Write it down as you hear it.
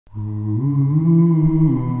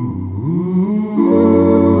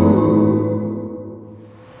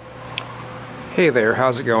Hey there,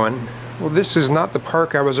 how's it going? Well, this is not the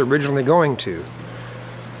park I was originally going to.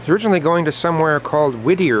 I was originally going to somewhere called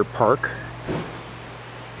Whittier Park.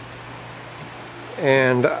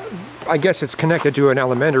 And I guess it's connected to an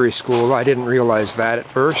elementary school. I didn't realize that at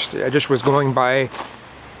first. I just was going by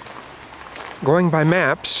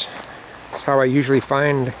maps. That's how I usually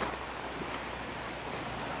find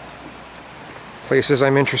places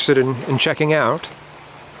I'm interested in checking out.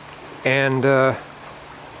 And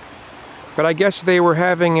but I guess they were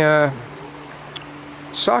having a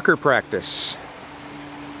soccer practice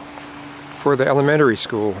for the elementary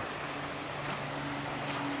school.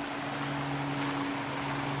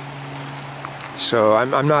 So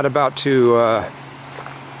I'm not about to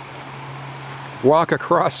walk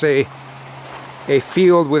across a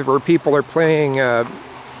field where people are playing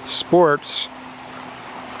sports.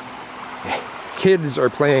 Kids are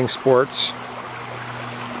playing sports.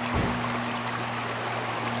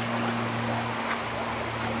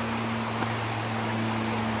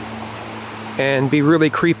 And be really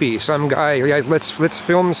creepy. Some guy, let's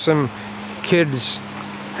film some kids.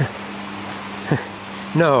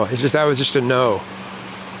 No, it's just, that was just a no.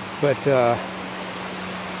 But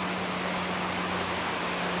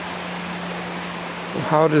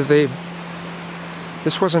how did they?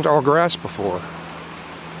 This wasn't all grass before.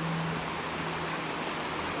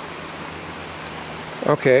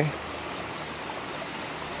 Okay.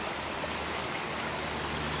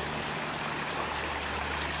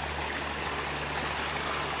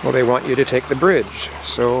 Well, they want you to take the bridge,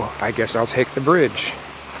 so I guess I'll take the bridge.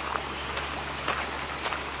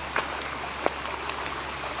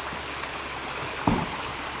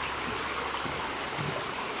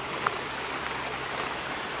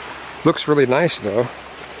 Looks really nice, though.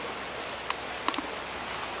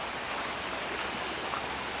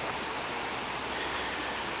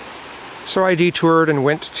 So I detoured and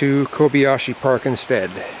went to Kobayashi Park instead.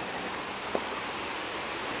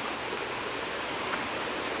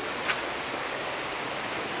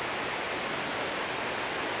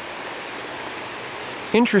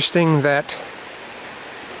 Interesting that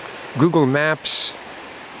Google Maps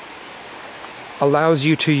allows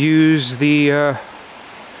you to use the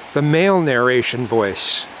male narration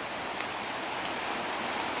voice.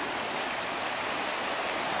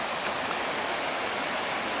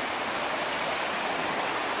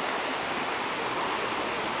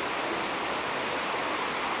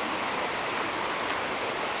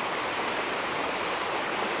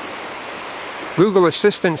 Google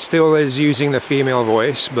Assistant still is using the female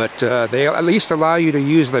voice, but they at least allow you to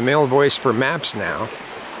use the male voice for maps now,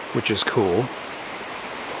 which is cool.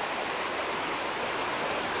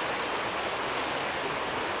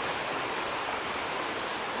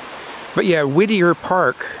 But yeah, Whittier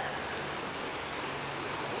Park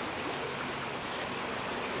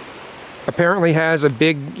apparently has a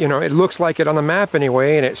big, it looks like it on the map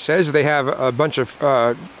anyway, and it says they have a bunch of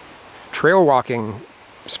trail walking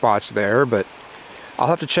spots there, but I'll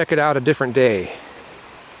have to check it out a different day.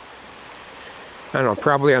 I don't know,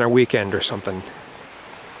 probably on a weekend or something.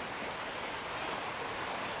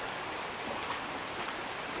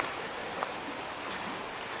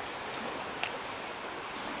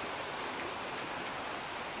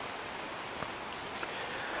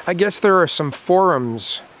 I guess there are some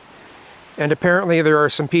forums, and apparently there are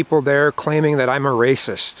some people there claiming that I'm a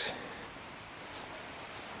racist.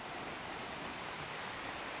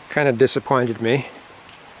 Kind of disappointed me.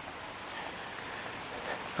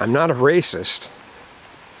 I'm not a racist.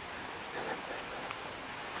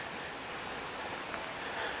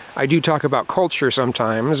 I do talk about culture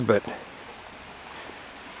sometimes, but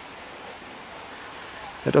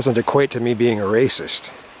that doesn't equate to me being a racist.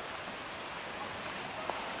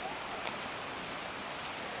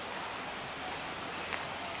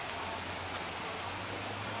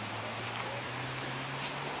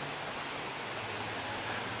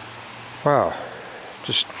 Wow,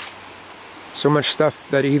 just so much stuff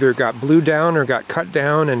that either got blued down or got cut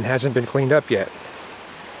down and hasn't been cleaned up yet.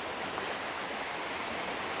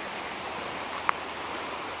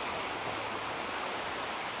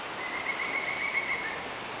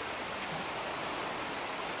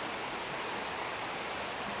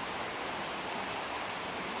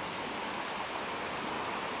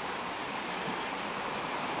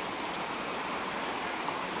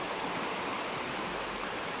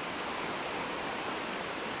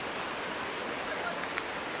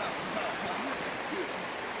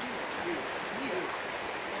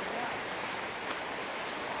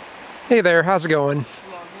 Hey there, how's it going?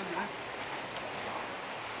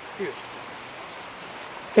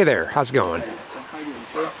 Hey there, how's it going? How you doing,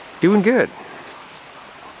 sir? Doing good.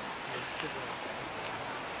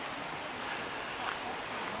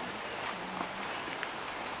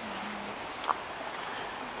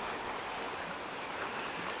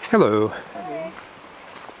 Hello.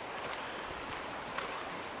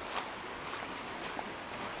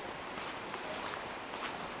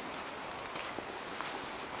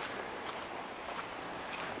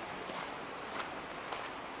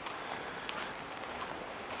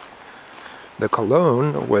 The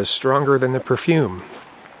cologne was stronger than the perfume.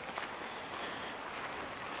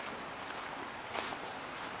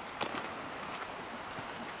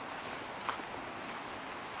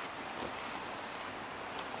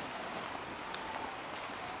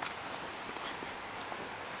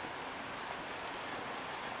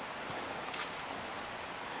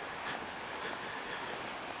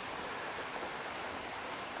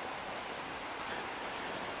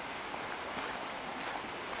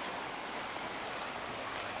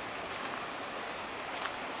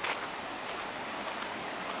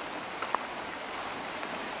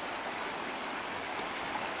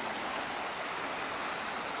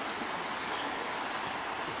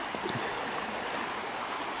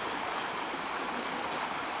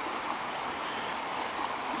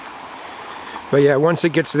 But yeah, once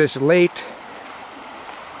it gets this late,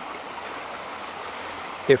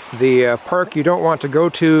 if the park you don't want to go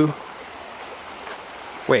to,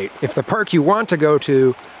 if the park you want to go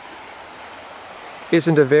to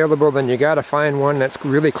isn't available, then you gotta find one that's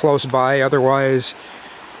really close by, otherwise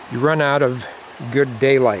you run out of good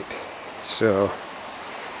daylight. So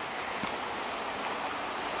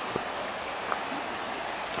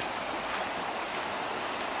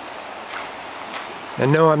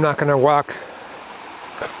and no, I'm not gonna walk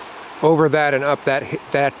over that and up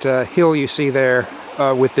that hill you see there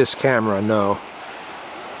with this camera, no.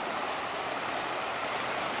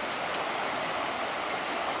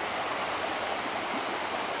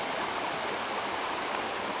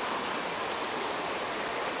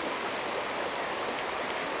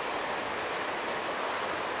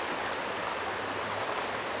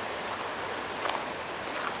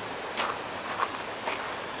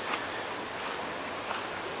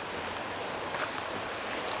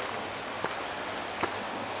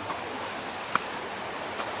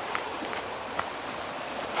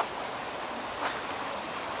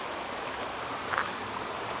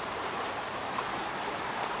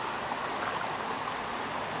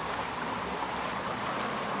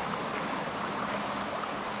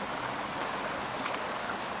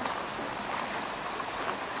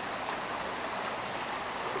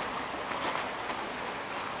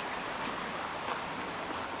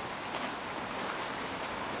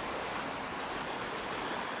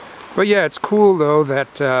 But yeah, it's cool though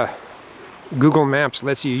that Google Maps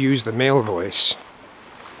lets you use the male voice.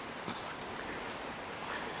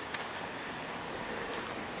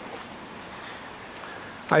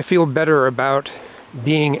 I feel better about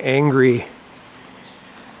being angry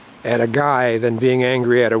at a guy than being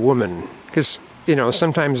angry at a woman, because you know,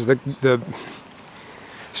 sometimes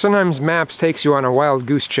sometimes maps takes you on a wild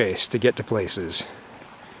goose chase to get to places.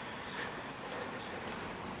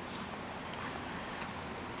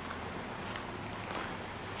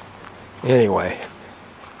 Anyway.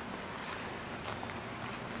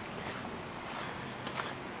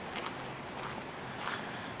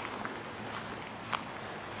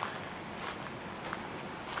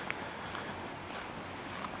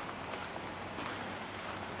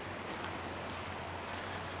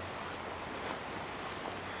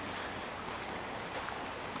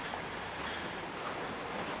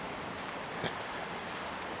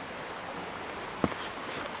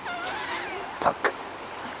 Fuck.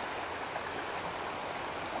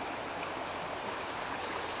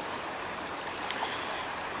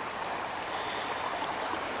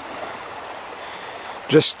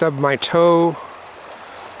 Just stubbed my toe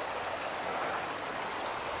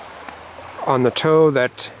on the toe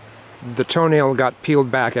that the toenail got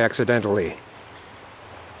peeled back accidentally.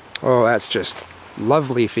 Oh, that's just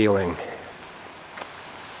lovely feeling.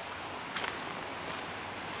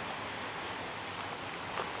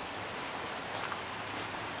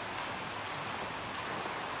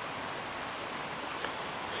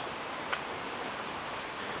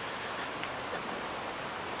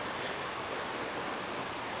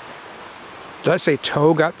 Did I say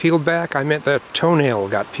toe got peeled back? I meant the toenail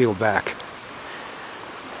got peeled back.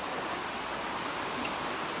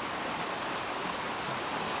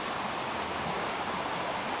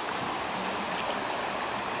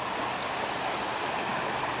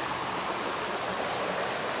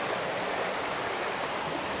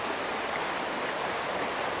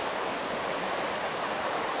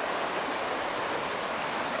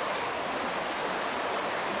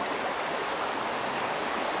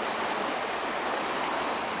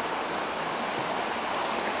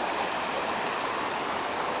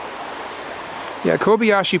 Yeah,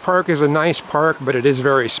 Kobayashi Park is a nice park, but it is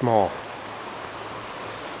very small.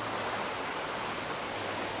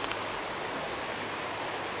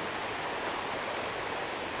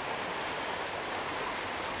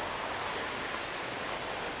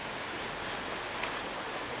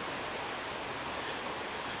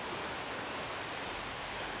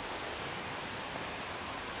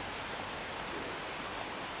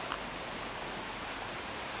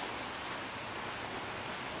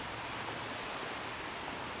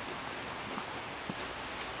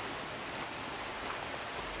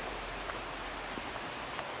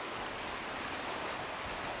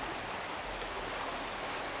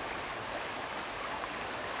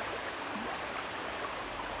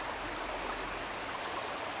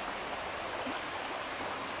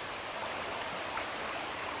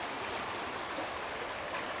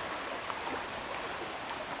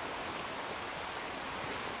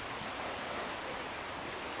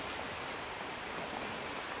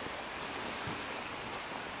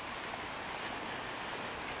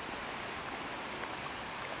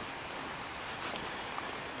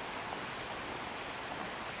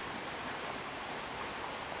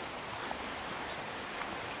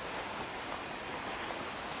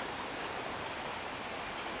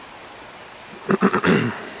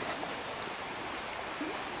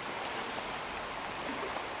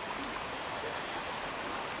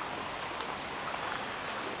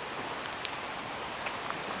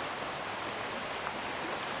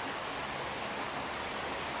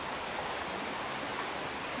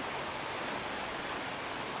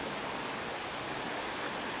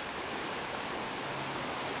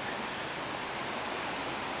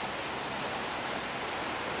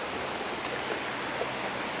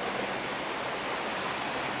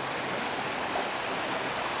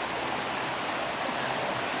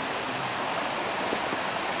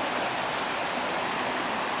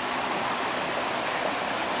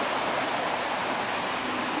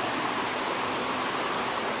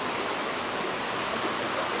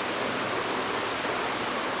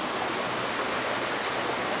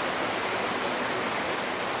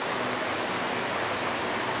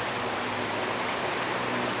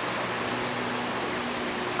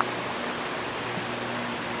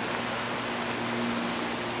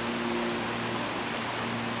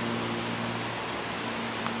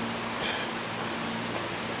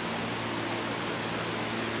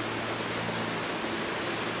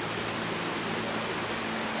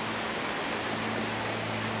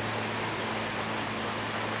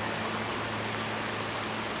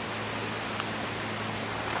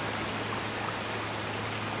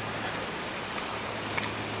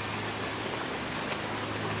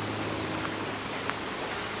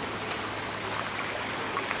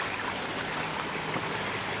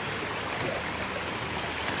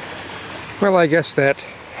 Well, I guess that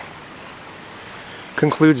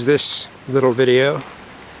concludes this little video.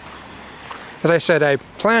 As I said, I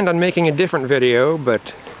planned on making a different video,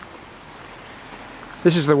 but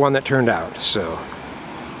this is the one that turned out, so